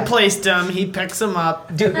 I placed him. He picks him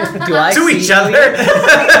up. Do I To see each other.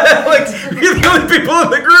 Like, you're the only people in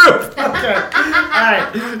the group. Okay. All right.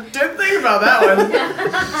 Didn't think about that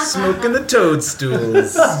one. Smoking the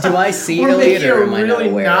toadstools. Do I see We're Elliot, making or it am I really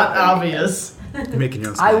not aware? not of it? obvious. You're making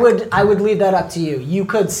your own I snack. would leave that up to you. You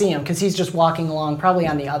could see him because he's just walking along, probably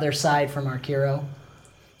on the other side from Arkiro.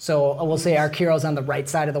 So we'll say Arkiro's on the right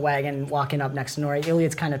side of the wagon, walking up next to Nori.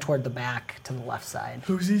 Iliad's kind of toward the back to the left side.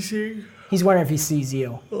 Who's he seeing? He's wondering if he sees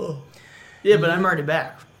you. Yeah, but I'm already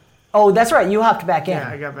back. Oh, that's right. You hopped back in. Yeah,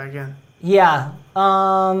 I got back in. Yeah.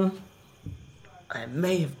 I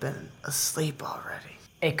may have been asleep already.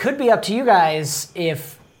 It could be up to you guys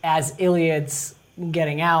if, as Iliad's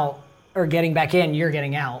getting out, or getting back in, you're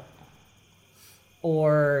getting out.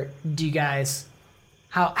 Or do you guys...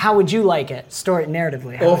 How would you like it? Story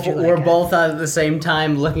narratively. How would you like We're it? both out at the same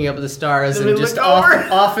time looking up at the stars, Then and we just look over.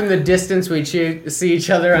 off in the distance we see each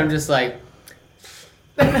other. I'm just like,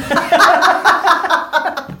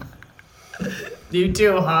 You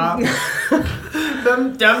too, huh?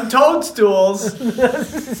 them toadstools.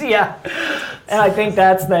 Yeah. And I think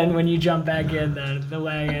that's then when you jump back in the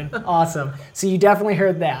wagon. Awesome. So you definitely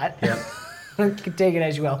heard that. Yep. You can take it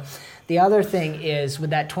as you will. The other thing is with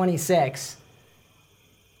that 26,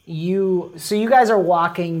 you guys are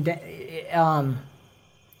walking on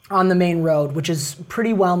the main road, which is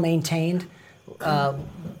pretty well maintained, kind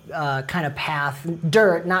of path,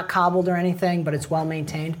 dirt, not cobbled or anything, but it's well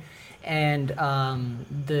maintained. And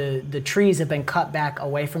the trees have been cut back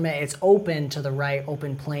away from it. It's open to the right,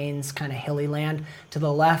 open plains, kind of hilly land. To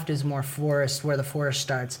the left is more forest, where the forest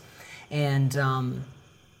starts. And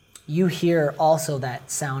you hear also that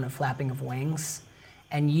sound of flapping of wings,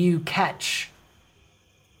 and you catch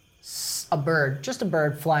a bird, just a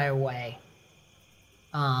bird, fly away.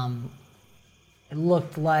 It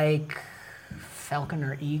looked like falcon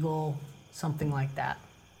or eagle, something like that.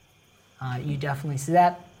 You definitely see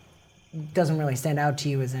that. Doesn't really stand out to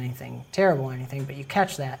you as anything terrible or anything, but you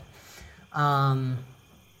catch that. And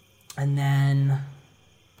then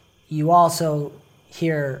you also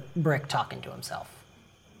hear Brick talking to himself.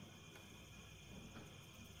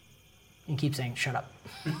 And keep saying, "Shut up."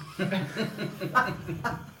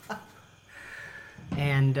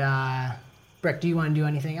 And Brick, do you want to do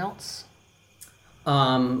anything else?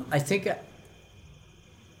 I think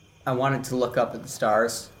I wanted to look up at the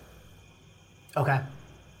stars. Okay.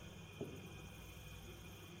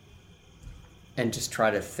 And just try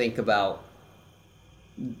to think about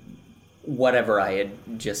whatever I had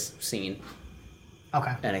just seen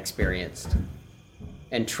Okay. and experienced.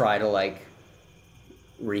 And try to,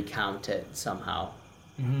 recount it somehow.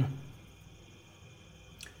 Mm-hmm.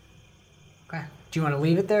 Okay. Do you want to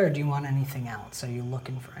leave it there, or do you want anything else? Are you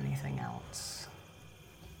looking for anything else?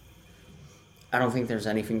 I don't think there's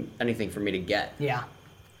anything for me to get. Yeah.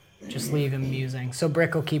 Just leave him musing. So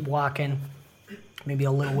Brick will keep walking, maybe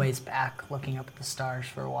a little ways back, looking up at the stars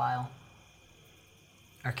for a while.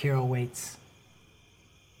 Arkiro waits.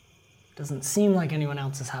 Doesn't seem like anyone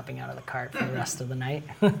else is hopping out of the cart for the rest of the night.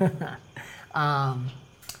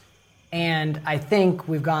 And I think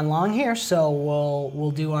we've gone long here, so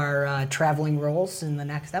we'll do our traveling rolls in the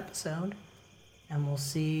next episode, and we'll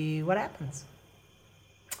see what happens.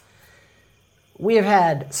 We have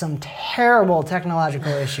had some terrible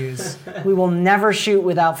technological issues. We will never shoot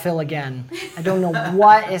without Phil again. I don't know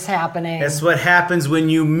what is happening. That's what happens when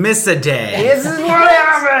you miss a day. This is what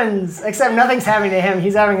happens! Except nothing's happening to him.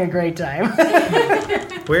 He's having a great time.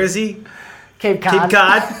 Where is he? Cape Cod. Cape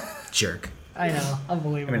Cod? Jerk. I know.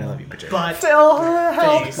 Unbelievable. I mean, I love you, but jerk. But Phil,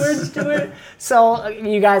 help. We're doing it. So,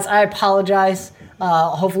 you guys, I apologize.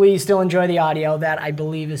 Hopefully you still enjoy the audio. That, I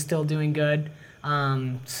believe, is still doing good.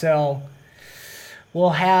 So,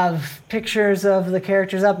 we'll have pictures of the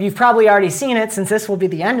characters up. You've probably already seen it since this will be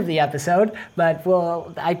the end of the episode. But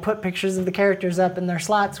I put pictures of the characters up in their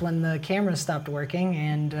slots when the cameras stopped working.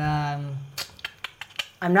 And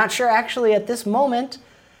I'm not sure, actually, at this moment.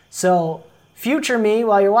 So, future me,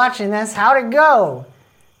 while you're watching this, how'd it go?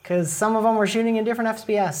 Because some of them were shooting in different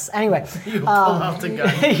FPS. Anyway. you pull out the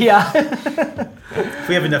gun. Yeah. If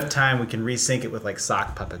we have enough time, we can resync it with like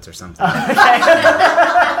sock puppets or something.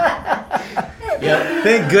 Yeah.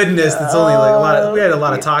 Thank goodness it's only like a lot of, we had a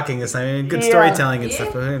lot of talking this time. I mean, good storytelling and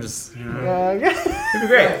stuff, but we just, it'd be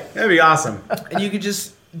great. That'd be awesome. And you could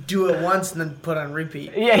just do it once and then put on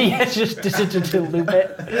repeat. Yeah, just to loop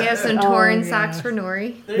it. We have some Tauren socks for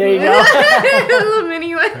Nori. There you go. Little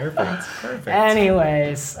mini one. Perfect.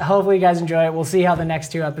 Anyways, hopefully you guys enjoy it. We'll see how the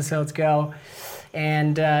next 2 episodes go.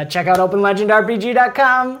 And check out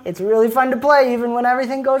OpenLegendRPG.com. It's really fun to play even when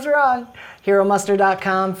everything goes wrong.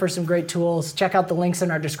 HeroMuster.com for some great tools. Check out the links in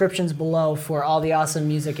our descriptions below for all the awesome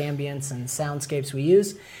music, ambience, and soundscapes we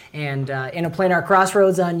use. And Interplanar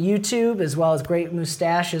Crossroads on YouTube, as well as Great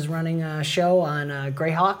Mustache is running a show on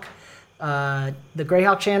Greyhawk. The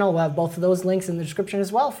Greyhawk channel, we'll have both of those links in the description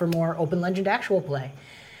as well for more Open Legend actual play.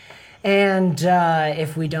 And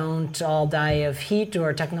if we don't all die of heat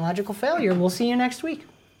or technological failure, we'll see you next week.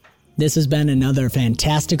 This has been another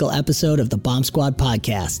fantastical episode of the Bomb Squad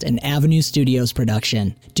Podcast, an Avenue Studios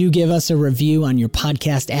production. Do give us a review on your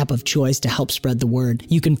podcast app of choice to help spread the word.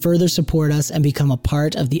 You can further support us and become a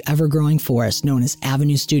part of the ever-growing force known as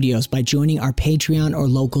Avenue Studios by joining our Patreon or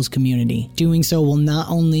Locals community. Doing so will not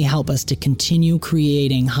only help us to continue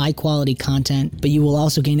creating high-quality content, but you will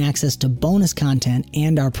also gain access to bonus content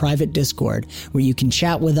and our private Discord, where you can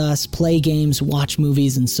chat with us, play games, watch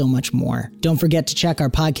movies, and so much more. Don't forget to check our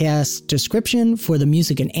podcast description for the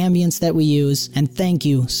music and ambience that we use, and thank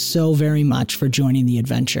you so very much for joining the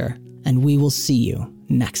adventure, and we will see you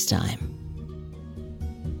next time.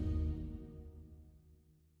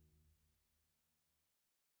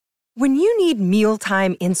 When you need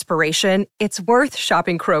mealtime inspiration, it's worth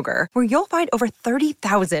shopping Kroger, where you'll find over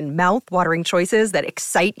 30,000 mouth-watering choices that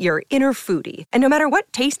excite your inner foodie. And no matter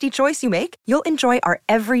what tasty choice you make, you'll enjoy our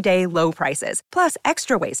everyday low prices, plus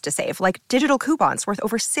extra ways to save, like digital coupons worth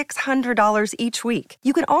over $600 each week.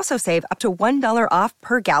 You can also save up to $1 off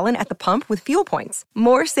per gallon at the pump with fuel points.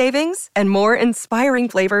 More savings and more inspiring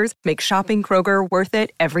flavors make shopping Kroger worth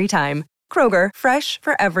it every time. Kroger, fresh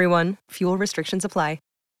for everyone. Fuel restrictions apply.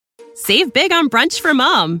 Save big on brunch for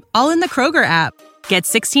mom, all in the Kroger app. Get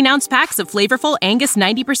 16-ounce packs of flavorful Angus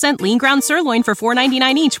 90% lean ground sirloin for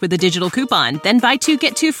 $4.99 each with a digital coupon. Then buy 2,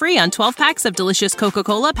 get 2 free on 12 packs of delicious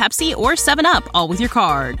Coca-Cola, Pepsi, or 7-Up, all with your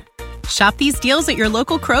card. Shop these deals at your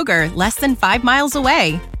local Kroger, less than 5 miles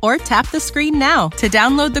away. Or tap the screen now to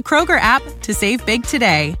download the Kroger app to save big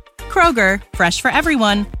today. Kroger, fresh for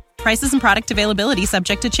everyone. Prices and product availability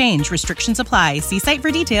subject to change. Restrictions apply. See site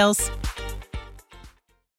for details.